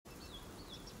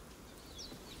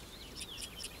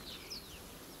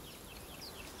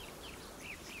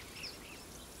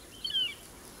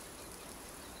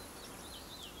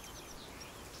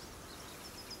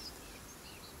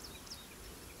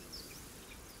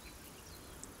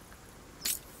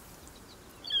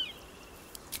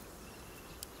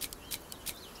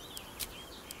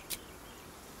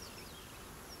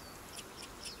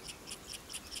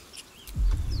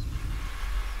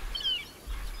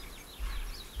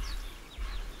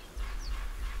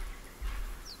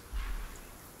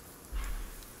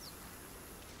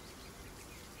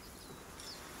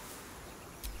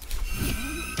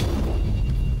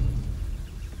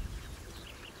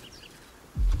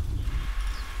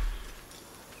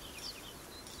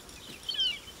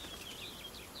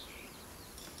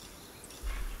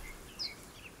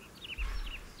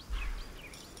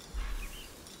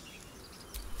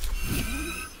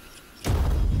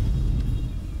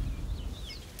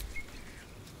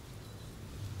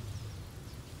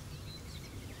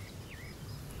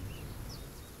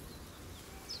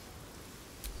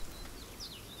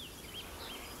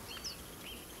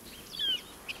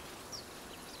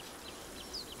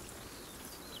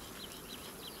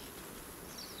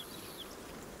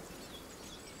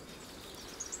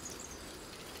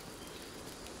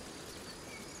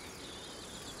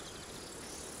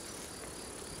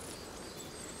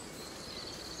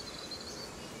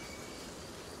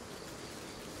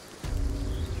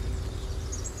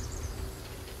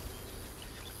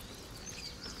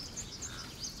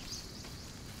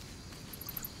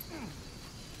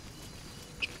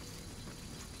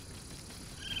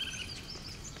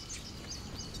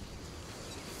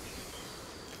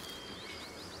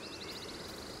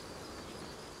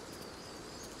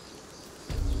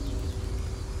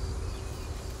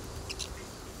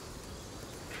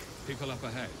circle up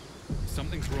ahead.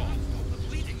 Something's wrong. Stop the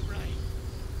bleeding,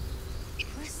 Ray.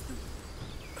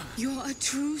 You're a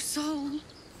true soul.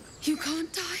 You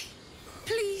can't die.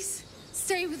 Please,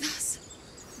 stay with us.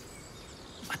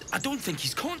 I don't think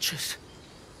he's conscious.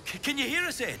 Can you hear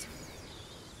us, Ed?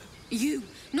 You,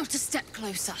 not a step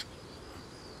closer.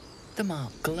 The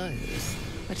mark glows,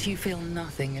 but you feel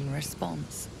nothing in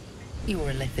response.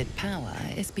 Your illithid power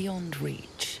is beyond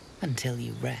reach until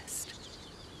you rest.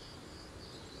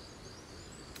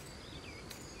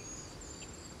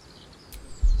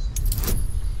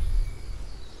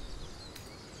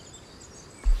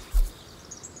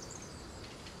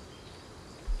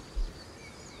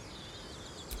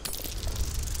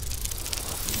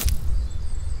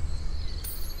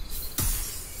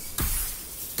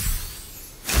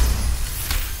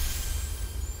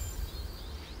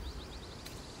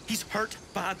 He's hurt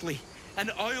badly. An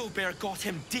owlbear got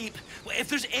him deep. If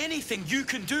there's anything you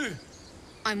can do...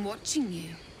 I'm watching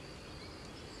you.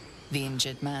 The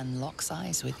injured man locks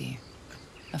eyes with you.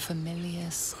 A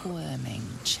familiar squirming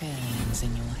churns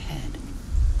in your head.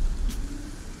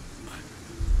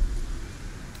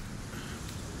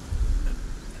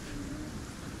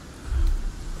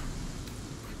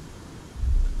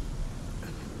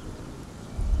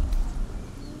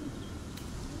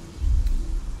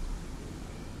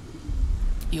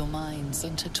 Your minds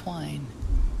intertwine.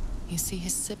 You see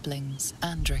his siblings,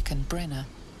 Andric and Brenna,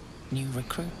 new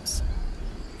recruits,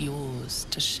 yours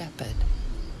to shepherd.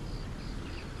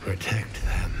 Protect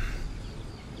them.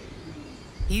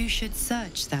 You should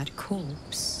search that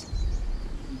corpse.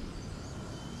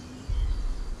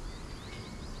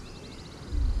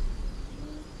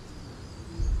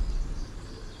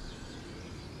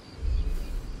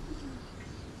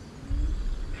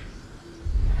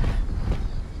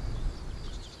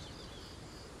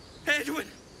 Edwin!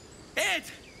 Ed!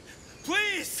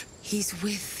 Please! He's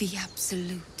with the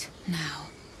Absolute now.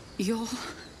 You're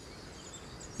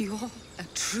a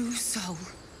true soul.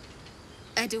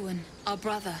 Edwin, our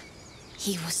brother,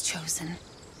 he was chosen.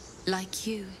 Like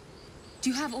you. Do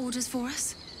you have orders for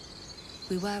us?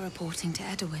 We were reporting to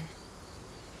Edwin.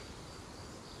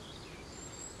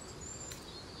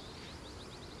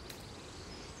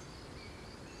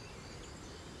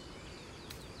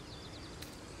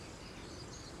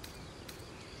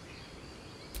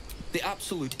 The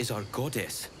Absolute is our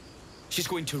goddess. She's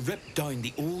going to rip down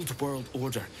the old world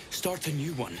order, start a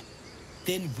new one.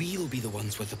 Then we'll be the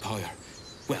ones with the power.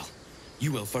 Well,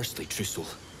 you will firstly, true soul.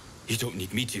 You don't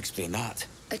need me to explain that.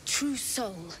 A true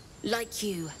soul, like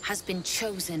you, has been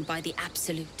chosen by the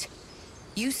Absolute.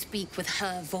 You speak with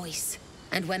her voice,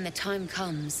 and when the time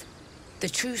comes, the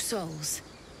true souls,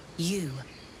 you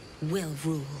will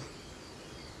rule.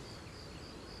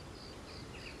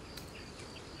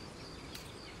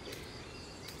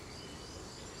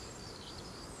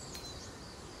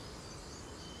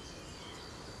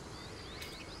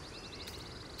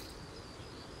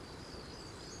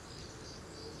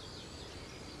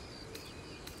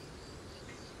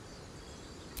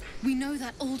 We know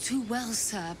that all too well,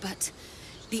 sir, but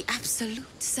the Absolute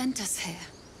sent us here.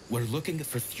 We're looking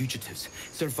for fugitives,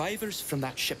 survivors from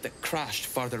that ship that crashed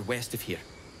farther west of here.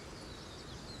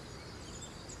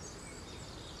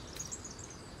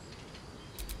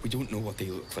 We don't know what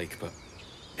they look like, but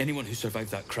anyone who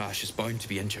survived that crash is bound to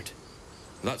be injured.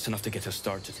 That's enough to get us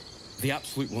started. The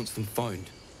Absolute wants them found.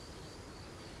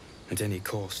 At any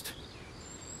cost.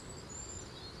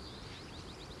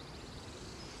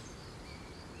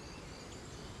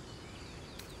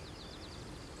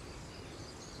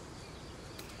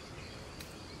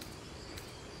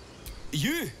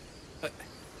 You!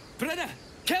 Brenna!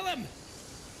 Kill him!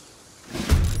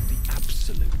 The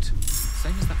Absolute.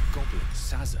 Same as that goblin,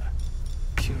 Sazza.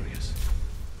 Curious.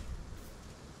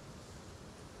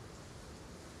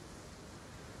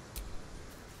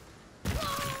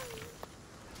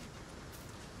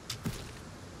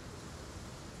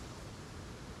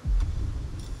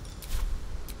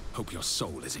 Hope your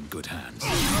soul is in good hands.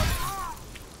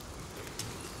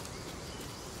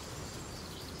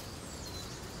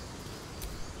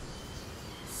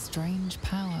 Strange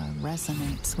power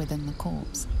resonates within the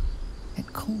corpse.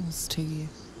 It calls to you.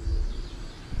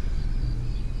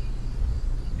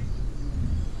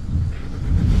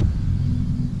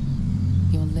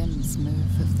 Your limbs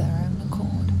move of their own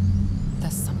accord.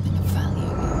 There's something of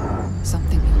value,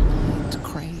 something your mind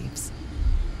craves.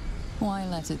 Why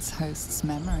let its host's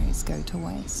memories go to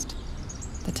waste?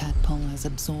 The tadpole has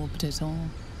absorbed it all.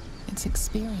 Its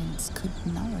experience could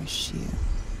nourish you,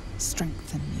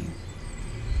 strengthen you.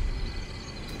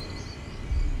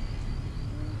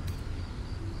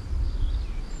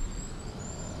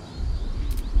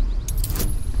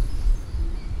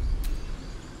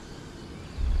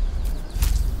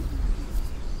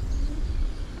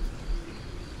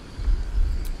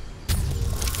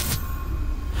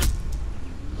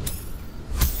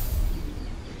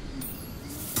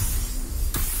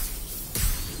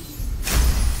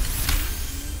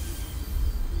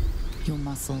 Your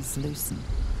muscles loosen.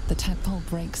 The tadpole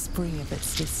breaks free of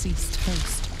its deceased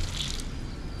host.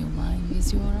 Your mind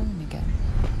is your own again.